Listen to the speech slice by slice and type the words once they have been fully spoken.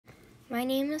My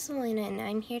name is Elena, and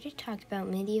I'm here to talk about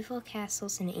medieval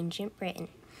castles in ancient Britain.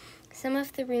 Some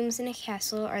of the rooms in a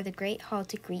castle are the great hall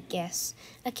to greet guests,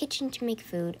 a kitchen to make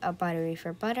food, a buttery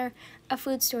for butter, a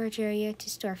food storage area to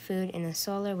store food, and a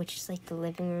solar, which is like the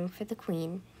living room for the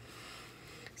queen.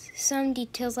 Some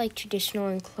details like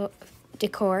traditional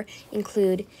decor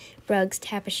include rugs,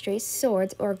 tapestries,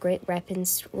 swords, or great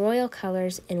weapons, royal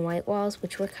colors, and white walls,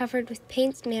 which were covered with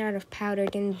paints made out of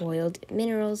powdered and boiled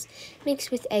minerals mixed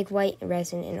with egg white,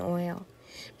 resin, and oil.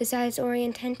 Besides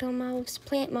oriental motifs,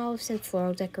 plant motifs, and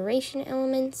floral decoration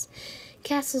elements,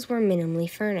 castles were minimally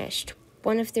furnished.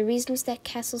 One of the reasons that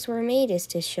castles were made is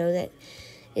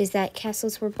that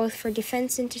castles were both for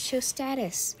defense and to show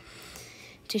status.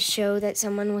 To show that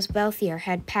someone was wealthy or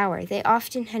had power. They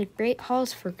often had great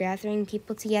halls for gathering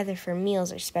people together for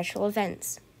meals or special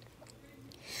events.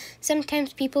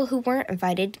 Sometimes people who weren't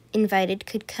invited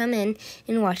could come in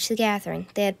and watch the gathering.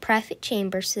 They had private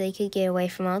chambers so they could get away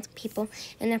from all the people,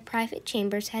 and their private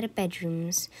chambers had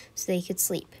bedrooms so they could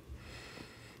sleep.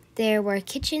 There were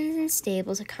kitchens and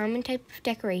stables. A common type of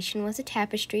decoration was a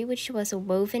tapestry, which was a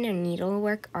woven or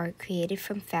needlework art created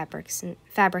from fabric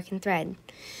and thread.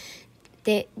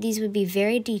 These would be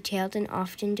very detailed and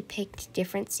often depict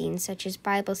different scenes, such as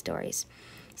Bible stories.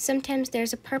 Sometimes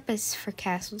there's a purpose for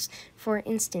castles. For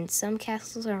instance, some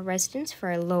castles are residence for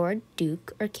a lord,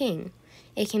 duke, or king.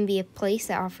 It can be a place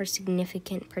that offers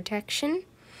significant protection,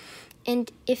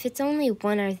 and if it's only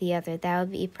one or the other, that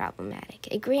would be problematic.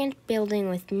 A grand building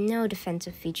with no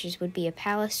defensive features would be a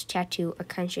palace, chateau, or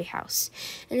country house,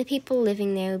 and the people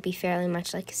living there would be fairly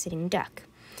much like a sitting duck.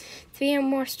 3 or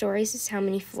more stories is how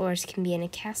many floors can be in a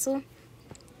castle.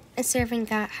 A servant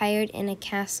got hired in a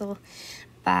castle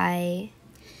by...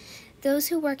 Those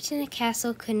who worked in a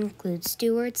castle could include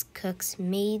stewards, cooks,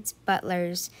 maids,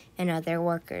 butlers, and other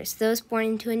workers. Those born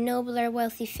into a noble or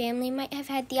wealthy family might have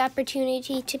had the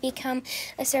opportunity to become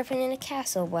a servant in a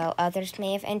castle, while others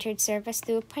may have entered service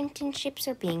through apprenticeships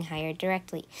or being hired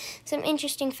directly. Some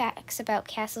interesting facts about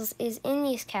castles is in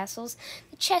these castles,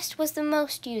 the chest was the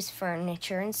most used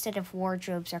furniture instead of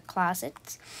wardrobes or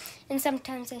closets, and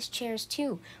sometimes as chairs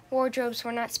too. Wardrobes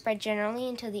were not spread generally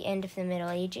until the end of the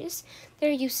Middle Ages. Their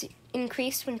use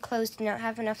increased when clothes did not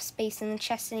have enough space in the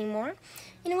chest anymore.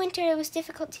 In winter, it was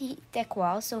difficult to heat thick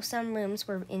walls, so some rooms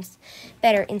were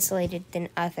better insulated than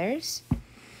others.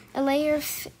 A layer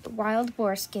of wild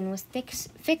boar skin was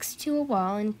fixed to a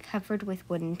wall and covered with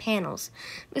wooden panels.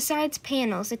 Besides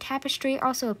panels, a tapestry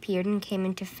also appeared and came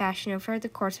into fashion over the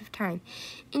course of time,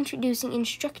 introducing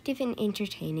instructive and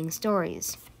entertaining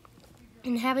stories.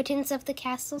 Inhabitants of the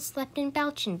castle slept in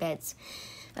balchion beds,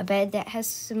 a bed that has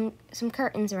some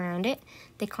curtains around it.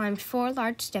 They climbed 4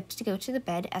 large steps to go to the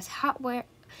bed. As hot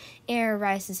air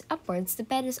rises upwards, the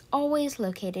bed is always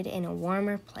located in a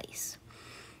warmer place.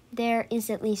 There is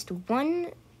at least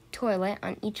 1 toilet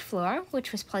on each floor,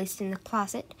 which was placed in the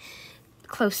closet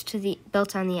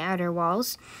built on the outer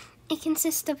walls. It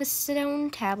consists of a stone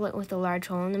tablet with a large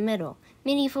hole in the middle.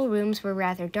 Medieval rooms were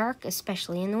rather dark,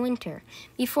 especially in the winter.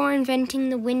 Before inventing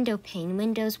the window pane,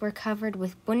 windows were covered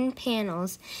with wooden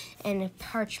panels and a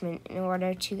parchment in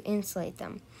order to insulate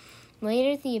them.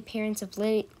 Later, the appearance of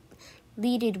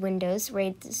leaded windows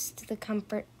raised the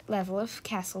comfort level of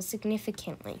castles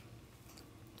significantly.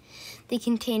 They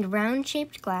contained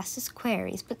round-shaped glass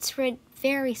quarries, but spread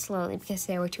very slowly because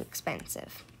they were too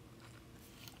expensive.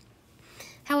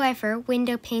 However,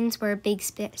 window panes were a big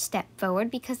step forward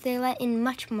because they let in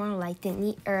much more light than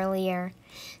the earlier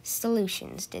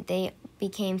solutions did. They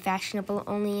became fashionable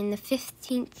only in the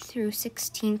 15th through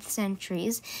 16th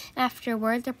centuries.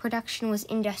 Afterward, their production was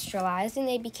industrialized and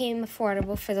they became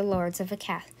affordable for the lords of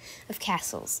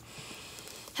castles.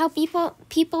 How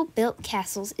people built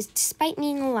castles is despite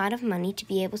needing a lot of money to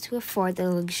be able to afford the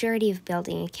luxury of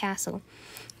building a castle.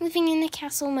 Living in a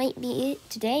castle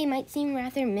today might seem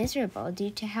rather miserable due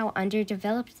to how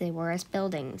underdeveloped they were as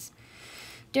buildings.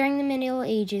 During the Middle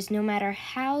Ages, no matter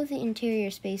how the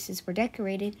interior spaces were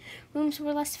decorated, rooms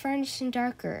were less furnished and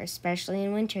darker, especially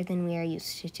in winter, than we are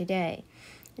used to today.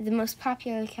 The most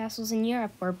popular castles in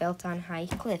Europe were built on high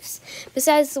cliffs.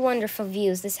 Besides the wonderful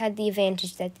views, this had the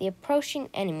advantage that the approaching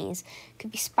enemies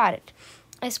could be spotted,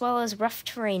 as well as rough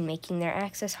terrain making their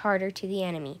access harder to the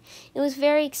enemy. It was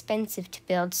very expensive to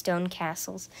build stone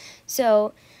castles,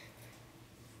 so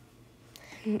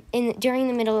during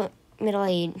the Middle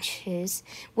Ages,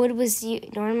 wood was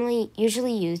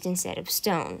usually used instead of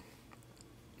stone.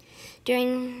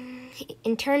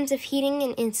 In terms of heating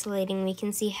and insulating, we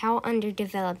can see how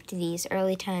underdeveloped these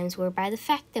early times were by the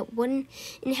fact that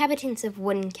inhabitants of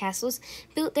wooden castles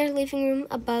built their living room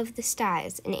above the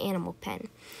sties, an animal pen,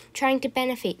 trying to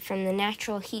benefit from the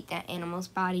natural heat that animals'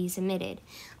 bodies emitted.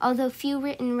 Although few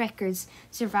written records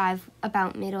survive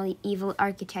about medieval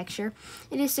architecture,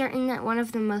 it is certain that one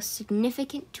of the most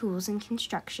significant tools in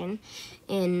construction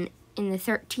in the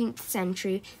 13th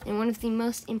century, and one of the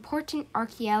most important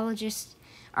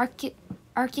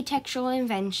architectural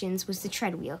inventions was the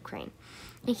treadwheel crane.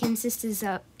 It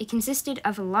consisted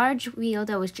of a large wheel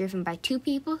that was driven by two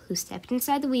people who stepped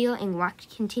inside the wheel and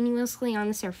walked continuously on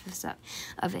the surface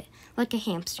of it, like a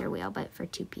hamster wheel, but for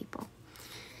two people.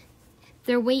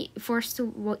 Their weight forced the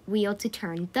wheel to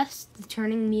turn. Thus, the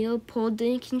turning wheel pulled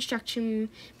the construction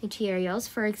materials,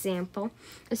 for example,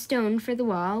 a stone for the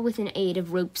wall with an aid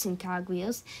of ropes and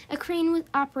cogwheels. A crane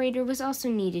operator was also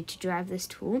needed to drive this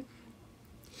tool.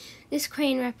 This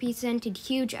crane represented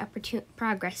huge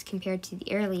progress compared to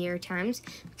the earlier times,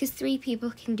 because 3 people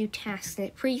can do tasks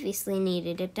that previously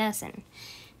needed a dozen.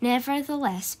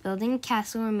 Nevertheless, building a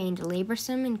castle remained a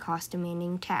laborsome and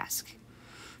cost-demanding task.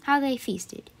 How they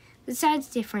feasted. Besides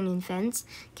different events,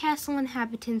 castle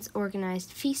inhabitants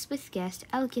organized feasts with guests,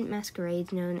 elegant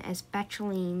masquerades known as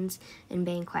bacchanales and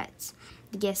banquets.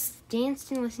 The guests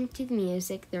danced and listened to the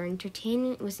music. Their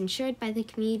entertainment was ensured by the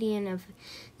comedian of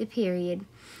the period,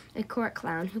 a court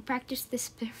clown who practiced this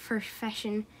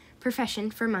profession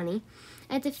for money.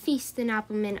 At the feast, the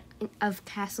noblemen of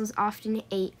castles often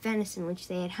ate venison which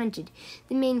they had hunted.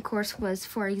 The main course was,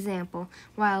 for example,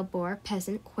 wild boar,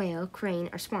 pheasant, quail, crane,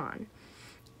 or swan.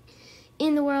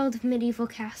 In the world of medieval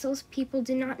castles, people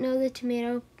did not know the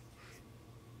tomato,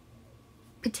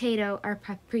 potato, or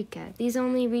paprika. These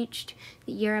only reached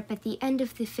Europe at the end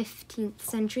of the 15th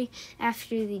century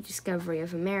after the discovery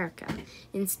of America.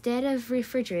 Instead of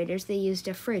refrigerators, they used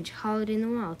a fridge hollowed in the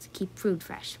wall to keep food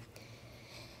fresh.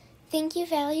 Thank you,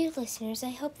 valued listeners. I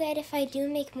hope that if I do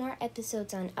make more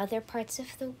episodes on other parts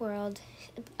of the world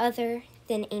other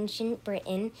than ancient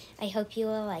Britain, I hope you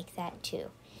will like that too.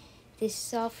 This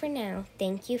is all for now.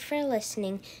 Thank you for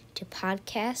listening to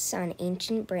podcasts on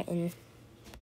ancient Britain.